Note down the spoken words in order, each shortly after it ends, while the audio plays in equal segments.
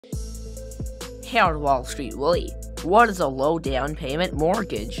Hailed Wall Street Willie, what is a low down payment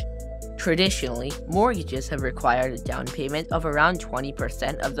mortgage? Traditionally, mortgages have required a down payment of around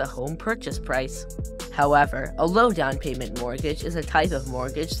 20% of the home purchase price. However, a low down payment mortgage is a type of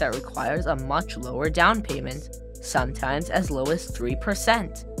mortgage that requires a much lower down payment, sometimes as low as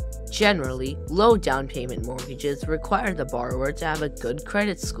 3%. Generally, low down payment mortgages require the borrower to have a good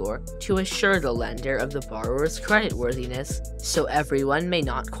credit score to assure the lender of the borrower's creditworthiness, so everyone may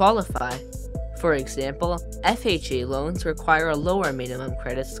not qualify. For example, FHA loans require a lower minimum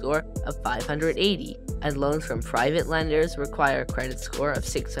credit score of 580, and loans from private lenders require a credit score of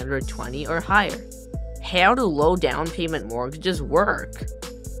 620 or higher. How do low down payment mortgages work?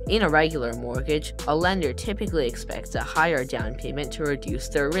 In a regular mortgage, a lender typically expects a higher down payment to reduce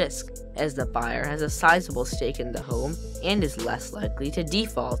their risk, as the buyer has a sizable stake in the home and is less likely to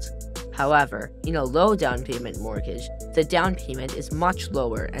default. However, in a low down payment mortgage, the down payment is much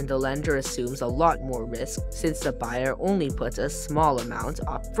lower and the lender assumes a lot more risk since the buyer only puts a small amount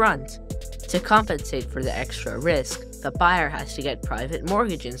up front. To compensate for the extra risk, the buyer has to get private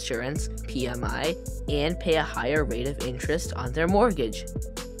mortgage insurance, PMI, and pay a higher rate of interest on their mortgage.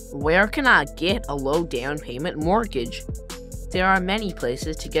 Where can I get a low down payment mortgage? There are many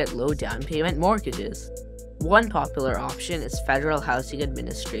places to get low down payment mortgages. One popular option is Federal Housing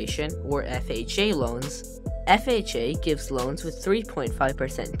Administration, or FHA loans. FHA gives loans with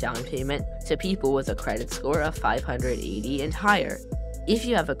 3.5% down payment to people with a credit score of 580 and higher. If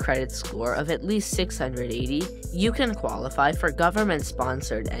you have a credit score of at least 680, you can qualify for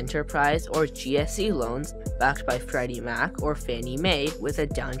government-sponsored enterprise or GSE loans backed by Freddie Mac or Fannie Mae with a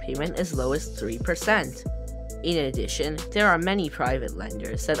down payment as low as 3%. In addition, there are many private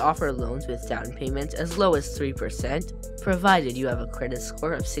lenders that offer loans with down payments as low as 3%, provided you have a credit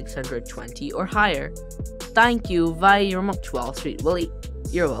score of 620 or higher. Thank you very much, Wall Street Willie.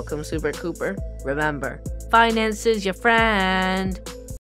 You're welcome, Super Cooper. Remember, finance is your friend.